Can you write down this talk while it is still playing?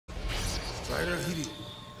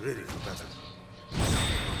Ready for battle.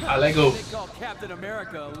 I let go. They call Captain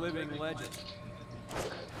America a living legend.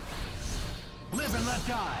 Live and let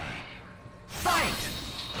die. Fight!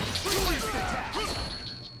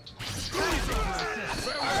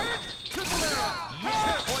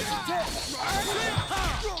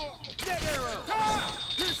 Dead arrow!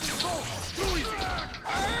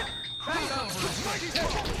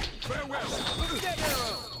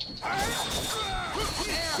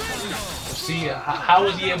 See, how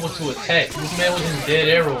was he able to attack? This man was in dead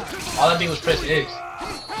arrow. All I did was press X.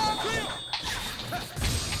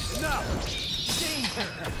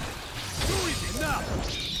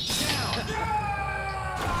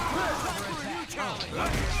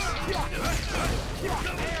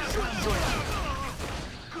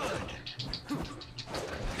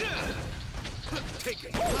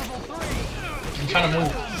 I'm trying to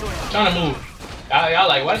move. Y'all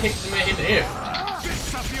like, why the heck did this man hit the air?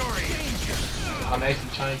 I'm actually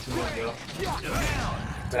trying to move, yo.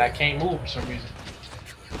 But I can't move for some reason.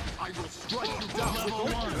 I will strike you down with level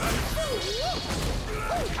 1.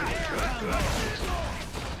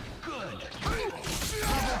 Good.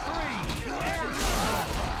 Level 3.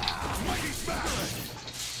 Mighty smash.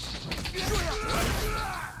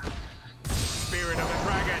 Spirit of the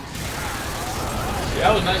dragon. Yeah,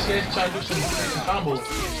 that was nice. He actually trying to do some combos.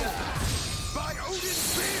 By Odin's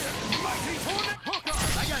spear. Mighty hornet.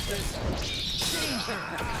 I got this.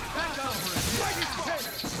 Back over it. Mighty smash.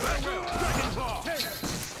 Dragon claw.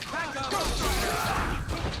 Back over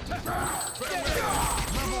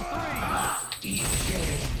Level 3. Easy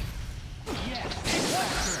game. Yes.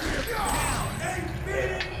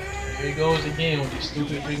 Here he goes again with these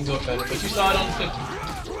stupid freaking go feathers. But you saw it on the cookie.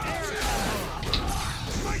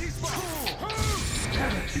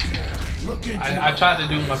 I tried to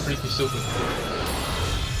do my freaking super.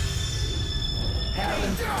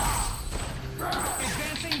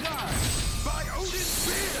 Advancing guard. By Odin's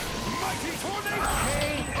spear. Mighty tornado.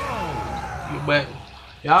 But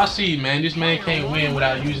y'all see, man, this man can't win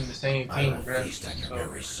without using the same team, bro.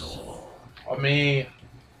 So, I mean,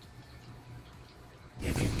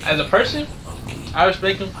 as a person, I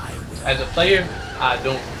respect him. As a player, I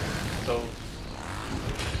don't. So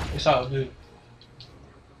it's all good.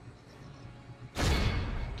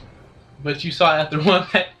 But you saw after one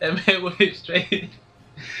match, that man went straight.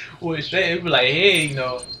 It be like, hey, you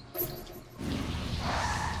know.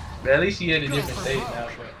 But at least he had a different stage now.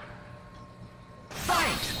 But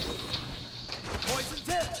Fight. Poison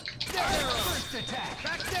tip. Dead arrow. First attack.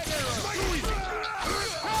 Back dead arrow.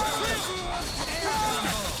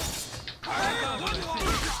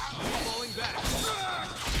 Falling back.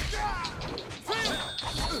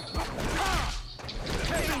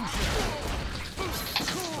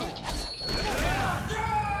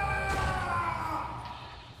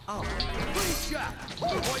 Oh. Freeze shot.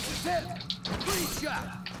 Poison tip. Freeze shot.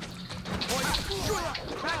 Poison shot.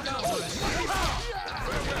 Back over it.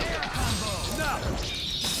 Air combo. No.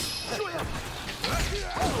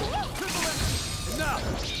 No.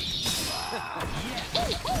 Yes.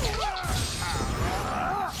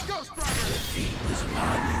 Ghost Rider.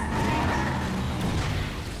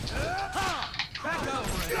 Back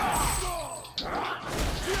over it.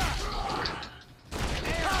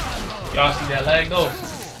 y'all see that lag though?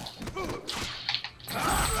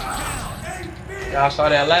 Y'all saw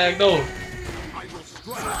that lag though?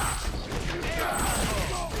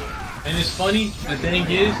 And it's funny, the thing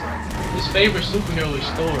is, his favorite superhero is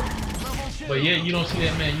Thor. But yeah, you don't see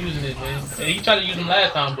that man using it, man. And he tried to use him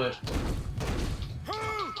last time, but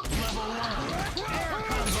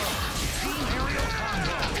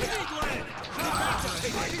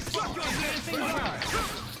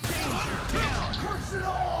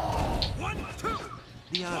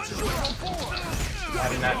I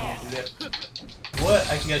did not do that. What?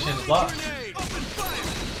 I actually got a chance to block.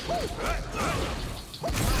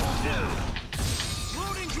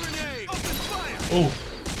 Ooh.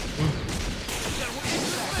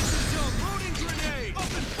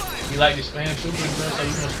 You like to spam super, bro? So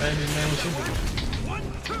you gonna spam this man with super?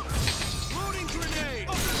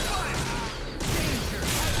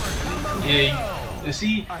 Yeah. You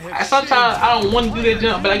see, sometimes I don't want to do that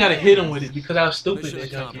jump, but I gotta hit him with it because how stupid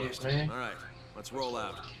that jump is, man. All right, let's roll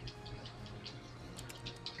out.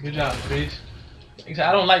 Good job, Chris. Like I said,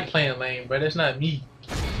 I don't like playing lane, bro. That's not me.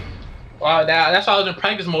 Wow, that's why I was in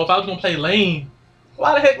practice mode. If I was gonna play lane,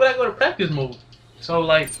 why the heck would I go to practice mode? So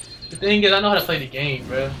like, the thing is, I know how to play the game,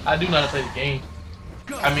 bro. I do know how to play the game.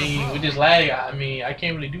 I mean, with this lag, I mean, I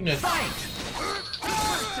can't really do nothing.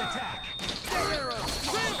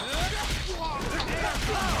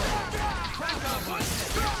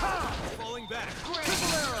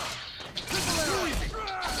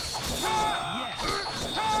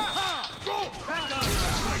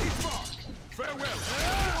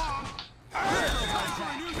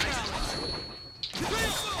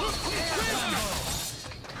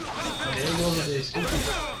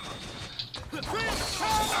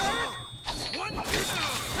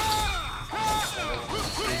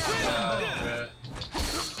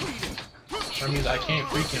 That means I can't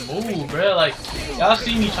freaking move, bro. Like, y'all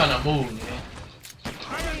see me trying to move, man.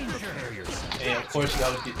 And of course,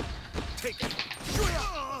 y'all get.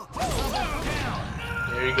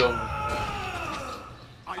 There you go.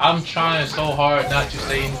 I'm trying so hard not to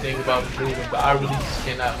say anything about moving, but I really just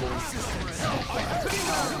cannot move.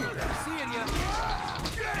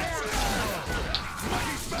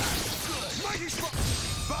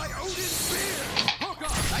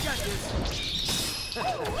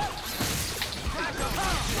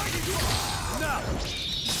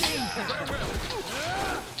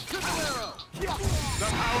 The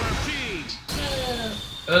power of cheese.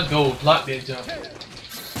 Let's go, block that jump.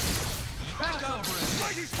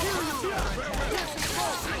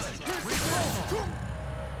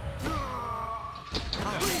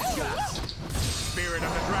 Spirit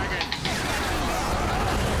of the dragon.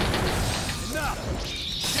 Enough.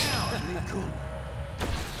 Down.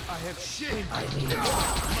 I have shit.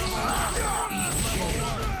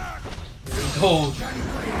 Go.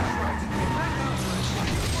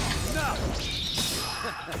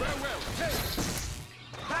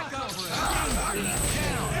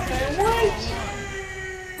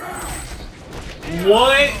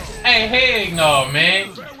 What? Hey, heck no, man.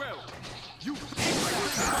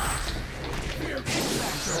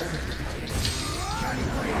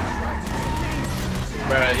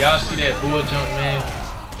 Bruh, y'all see that bull jump, man?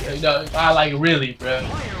 I like really, bruh.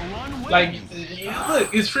 Like,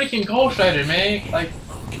 look, it's freaking Ghost Rider, man. Like,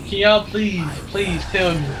 can y'all please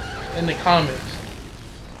tell me in the comments?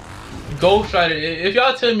 Ghost Rider, if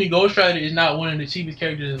y'all tell me Ghost Rider is not one of the cheapest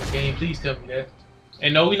characters in the game, please tell me that.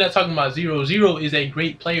 And no, we're not talking about Zero. Zero is a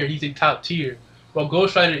great player. He's a top tier. But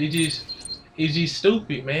Ghost Rider is just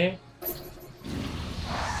stupid, man.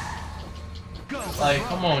 Like,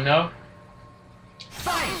 come on now.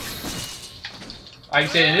 Like I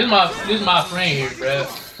said, this is my friend here, bro.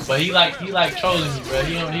 But he like trolling me, bro.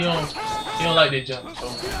 He don't like that jump. So.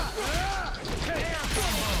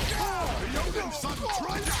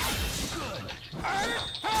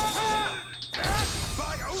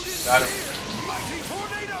 Got him.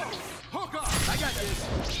 I got this.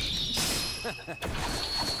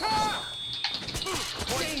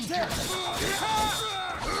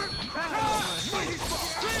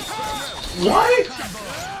 What?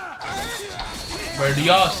 Bro, do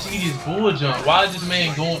y'all see this bull jump? Why is this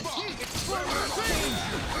man going?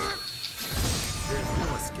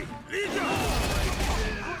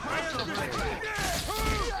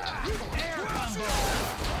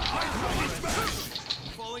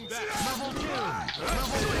 Falling back.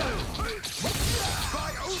 By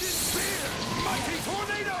Odin's spear, mighty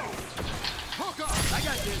tornado. Hook up. I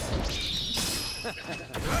got this.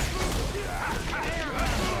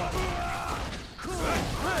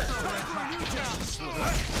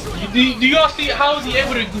 Do y'all see how is he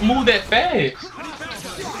able to move that fast?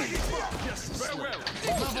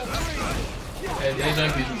 Hey, that's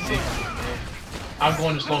gonna be ridiculous, man. I'm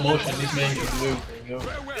going to slow motion. This man can do everything, yo.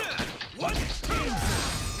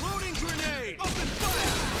 Loading grenade. Open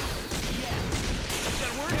fire.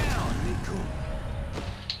 That work down.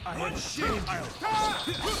 I had shit.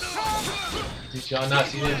 Did y'all not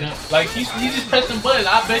see that jump? Like he's just pressing buttons.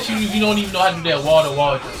 I bet you don't even know how to do that wall to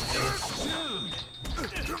wall jump, man.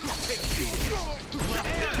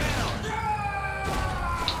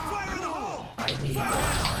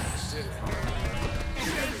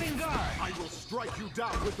 I will strike you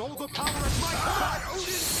down with all the power of my by Odin's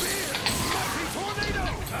spear. Mighty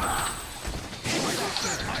tornado.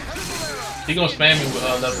 He gonna spam me with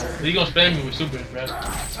level. He gonna spam me with super, bro.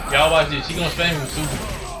 Y'all watch this. He gonna spam me with super.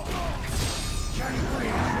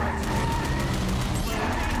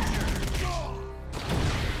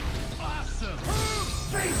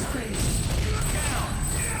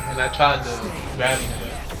 And I tried to grab him,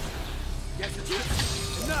 but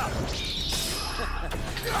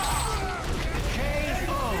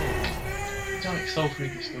Johnny's so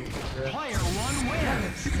freaking stupid, bro.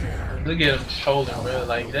 Look at him trolling, bro.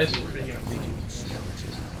 Like that's just freaking ridiculous.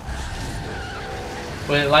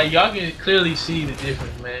 But like y'all can clearly see the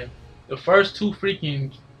difference, man. The first two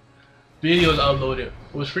freaking videos uploaded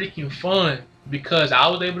was freaking fun because I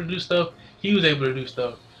was able to do stuff, he was able to do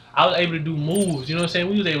stuff. I was able to do moves, you know what I'm saying?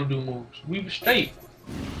 We was able to do moves. We were straight.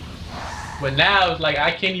 But now it's like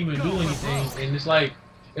I can't even do anything, and it's like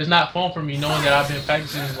it's not fun for me knowing that I've been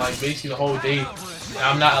practicing like basically the whole day. And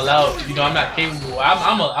I'm not allowed, you know, I'm not capable.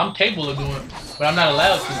 I'm capable of doing it, but I'm not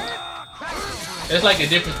allowed to. It's like a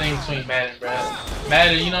different thing between Madden, bro.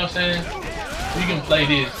 Madden, you know what I'm saying? You can play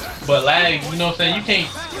this, but lag, you know what I'm saying?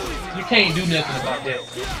 You can't do nothing about that.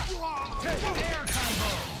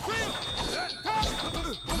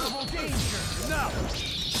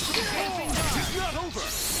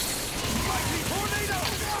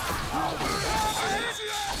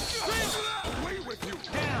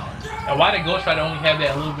 Now, why did Ghost Rider only have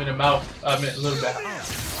that little bit of mouth? I mean, a little bit of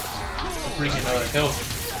freaking health.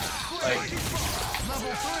 Like,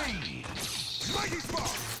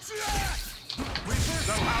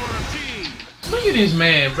 look at this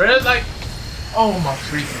man, bro. It's like, oh my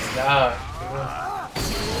freaking god, bro.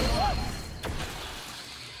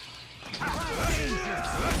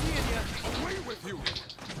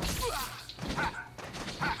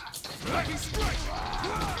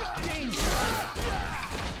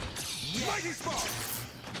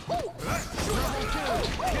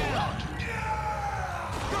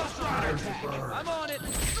 I'm on it.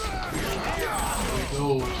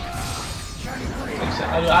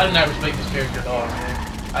 I do not respect this character at all,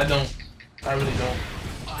 man. I don't. I really don't.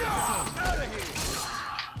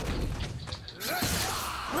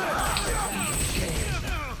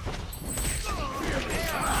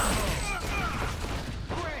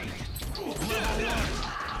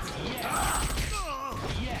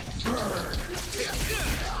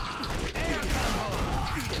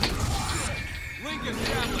 Lincoln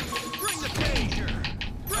Chaplain, bring the pain.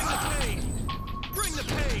 Bring the pain. Bring the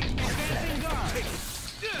pain. Advancing guard.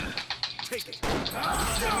 Take it.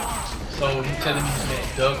 So you telling me this man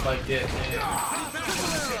duck like that, man?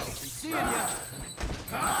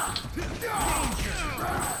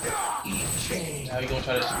 Now you gonna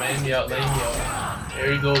try to spam me out, lay me out.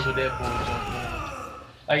 There he goes with that bull jump,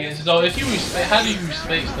 man. Like, so if you respect, how do you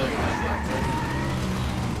respect stuff like that, bro?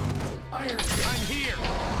 I'm here.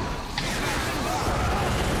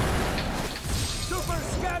 Super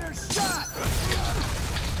scatter shot.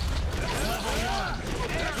 Level 1.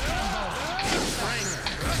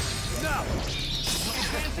 No.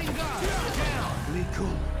 Advancing guard. Down. Liku.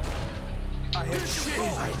 I have shit.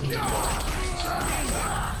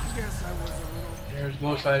 Guess I was a little. There's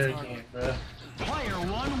Ghost Rider again, bro. Player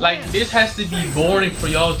 1 Like, this has to be boring for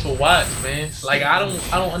y'all to watch, man. Like, I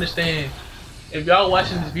don't understand. If y'all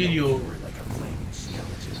watching this video,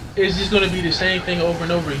 it's just gonna be the same thing over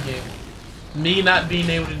and over again. Me not being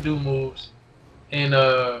able to do moves, and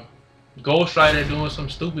Ghost Rider doing some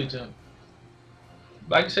stupid jump.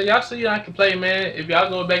 Like I said, y'all see I can play, man. If y'all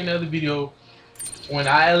go back in the other video, when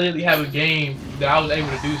I literally have a game that I was able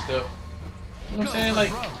to do stuff. You know what I'm saying?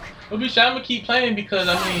 Like, I'm gonna keep playing because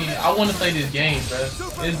I mean I want to play this game, bro.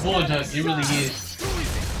 It's bull junk, it really is.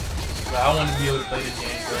 But I want to be able to play this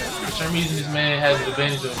game, bro. For some reason, this man has the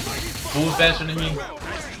advantage of moving faster than me,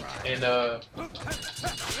 and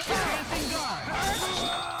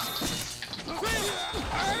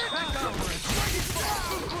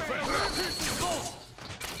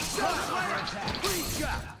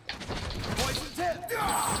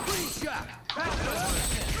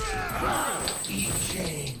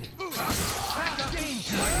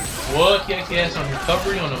what? He actually has some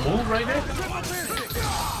recovery on the move right there.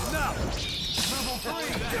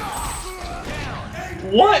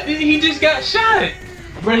 What? He just got shot,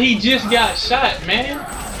 bro. He just got shot, man.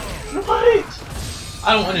 What?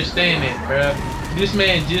 I don't understand that, bro. This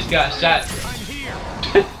man just got shot.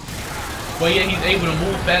 But yeah, he's able to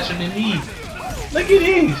move faster than me. Look at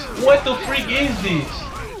this. What the freak is this?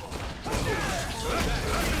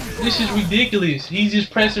 This is ridiculous. He's just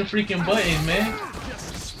pressing freaking buttons, man.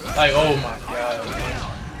 Like, oh my god, man.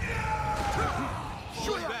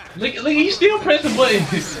 Look, he's still pressing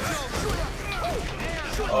buttons.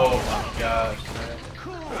 Oh my god, man.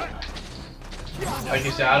 Like I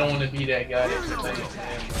said, I don't want to be that guy that you're saying,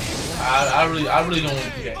 man. I really don't want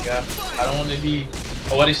to be that guy. I don't want to be,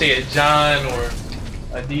 or what they say, a John or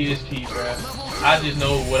a DSP, bro. I just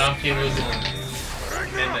know what I'm capable of doing,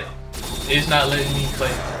 and it's not letting me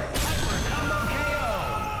play.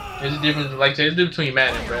 There's a difference, like I said, there's a difference between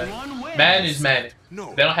Madden, bro. Madden is Madden.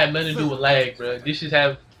 They don't have nothing to do with lag, bro. This just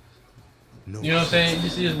have, you know what I'm saying?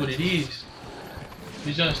 This is what it is.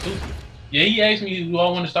 This jump's stupid. Yeah, he asked me do I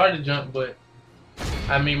want to start the jump, but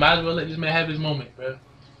I mean, might as well let this man have his moment, bro.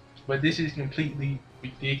 But this is completely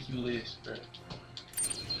ridiculous, bro.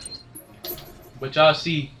 But y'all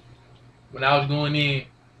see, when I was going in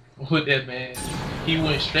with that man, he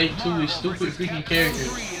went straight to his stupid freaking character.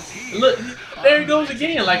 Look, there he goes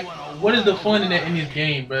again. Like, what is the fun in that in this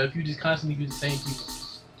game, bro? If you just constantly use the same people.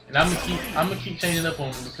 And I'm gonna keep changing up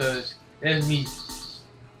on him because that's me.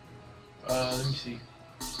 Let me see.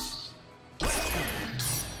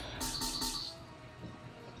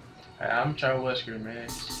 Alright, I'm gonna try Wesker, man.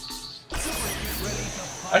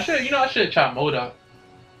 I should try Multac.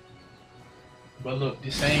 But look, the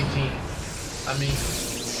same team. I mean,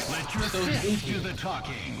 Let your fist do the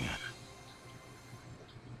talking.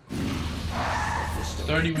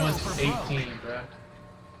 31-18, bro.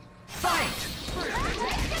 Fight!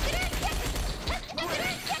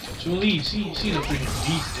 Julie, she's a freaking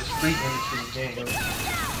beast. free entry in the game.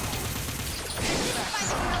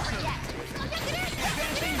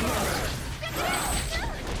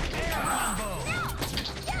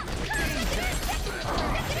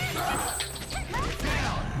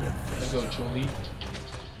 Let's go, Chun-Li.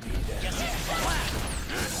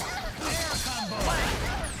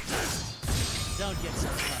 Don't get so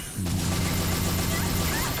tough.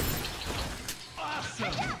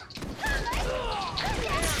 Awesome.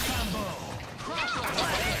 Combo.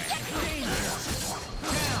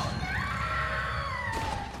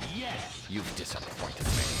 Yes. You've disappointed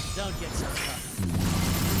me. Don't get so tough.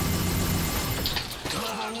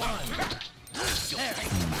 Level 1. There.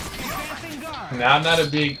 Advancing guard. Now I'm not a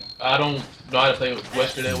big. I don't know how to play with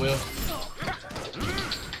Wesker that well.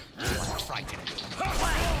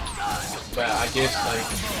 But I guess like.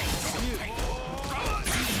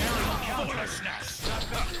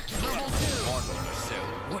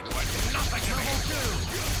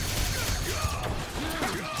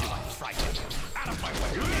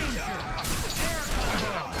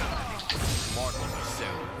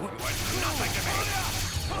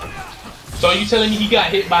 So you telling me he got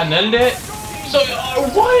hit by none of that? So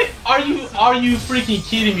what? Are you freaking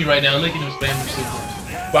kidding me right now? Look at him spamming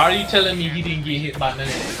super. But are you telling me he didn't get hit by none of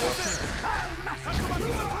that?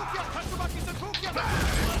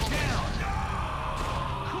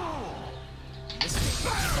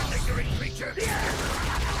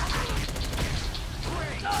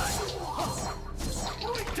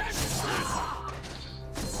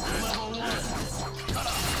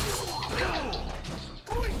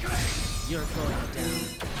 You're going down.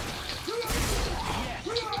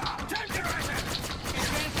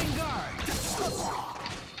 Advancing guard.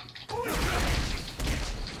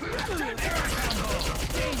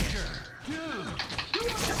 Danger.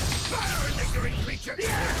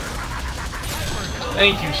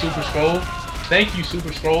 Thank you, Super Scroll. Thank you,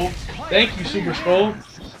 Super Scroll. Thank you, Super Scroll.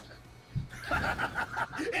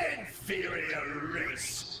 Inferior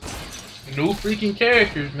race. New freaking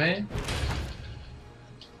characters, man.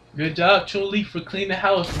 Good job, Chun-Li, for cleaning the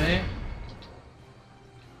house, man.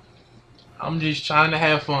 I'm just trying to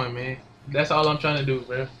have fun, man. That's all I'm trying to do,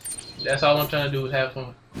 bro. That's all I'm trying to do is have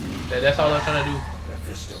fun. That's all I'm trying to do.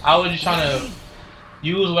 I was just trying to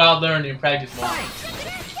use what I learned in practice mode.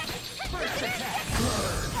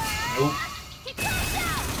 Nope.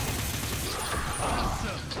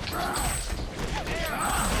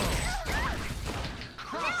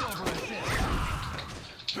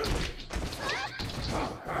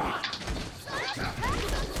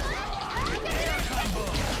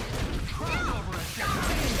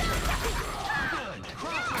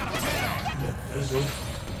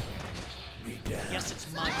 Yes, it's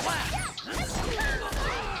my class.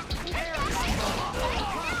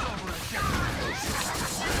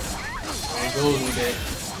 There it goes with that.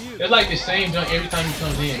 It's like the same junk every time he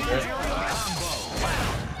comes in, bro.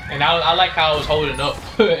 And I like how I was holding up,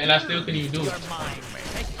 and I still couldn't even do it.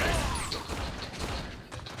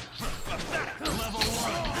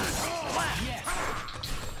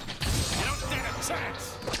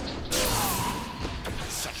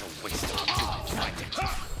 Such a waste of time.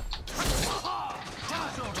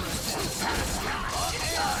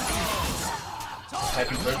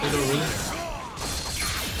 Happy birthday, though, really?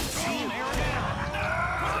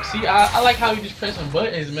 See, I like how he just pressing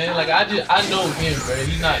buttons, man. Like I know him, bro.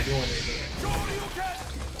 He's not doing it.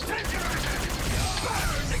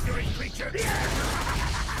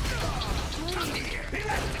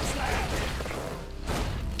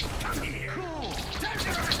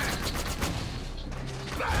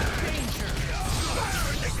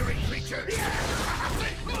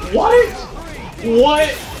 What? What?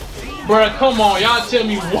 Bruh, come on, y'all tell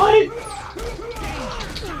me what?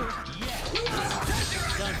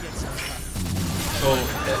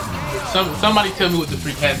 So, somebody tell me what the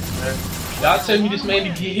freak happened, man. Y'all tell me this man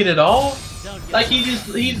didn't get hit at all? Like he's just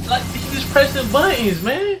pressing buttons,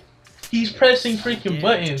 man. He's pressing freaking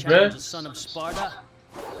buttons, bruh. Son of Sparta.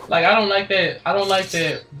 Like I don't like that. I don't like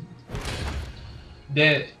that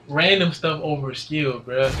random stuff over skill,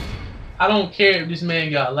 bruh. I don't care if this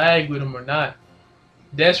man got lag with him or not.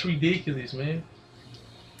 That's ridiculous, man.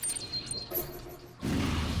 Like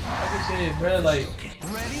I said, bro, like.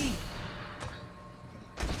 Ready?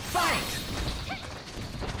 Fight!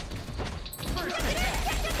 First attack.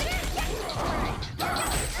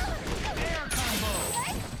 Air combo.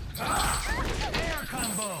 Air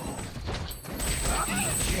combo.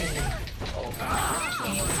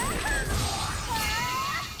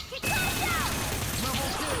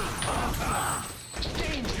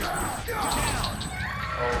 Danger. Down.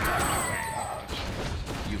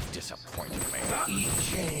 You've disappointed me.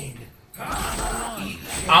 E-chain.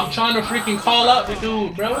 I'm trying to freaking call out the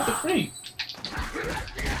dude, bro. What the freak?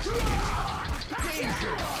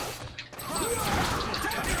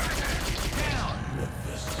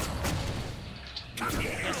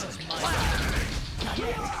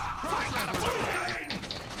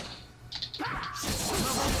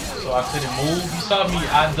 So I couldn't move. You saw me,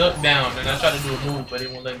 I ducked down and I tried to do a move, but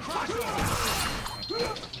it won't let me.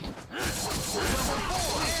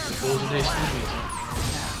 Those are they stupid.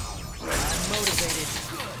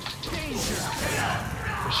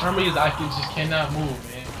 For some reason, I just cannot move,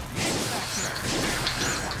 man.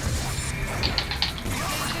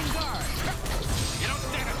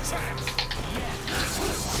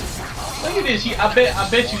 Look at this. I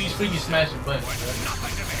bet you he's freaking smashing buttons, bro.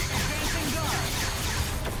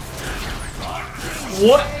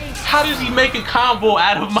 What? How does he make a combo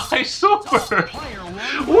out of my super?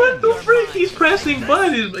 What the freak? He's pressing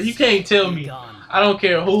buttons, but you can't tell me. I don't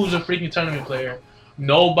care who's a freaking tournament player.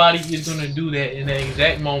 Nobody is gonna do that in that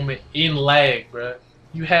exact moment in lag, bruh.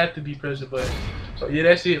 You have to be pressing buttons. So yeah,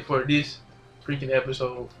 that's it for this freaking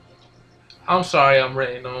episode. I'm sorry I'm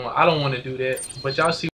ranting on. I don't want to do that, but y'all see.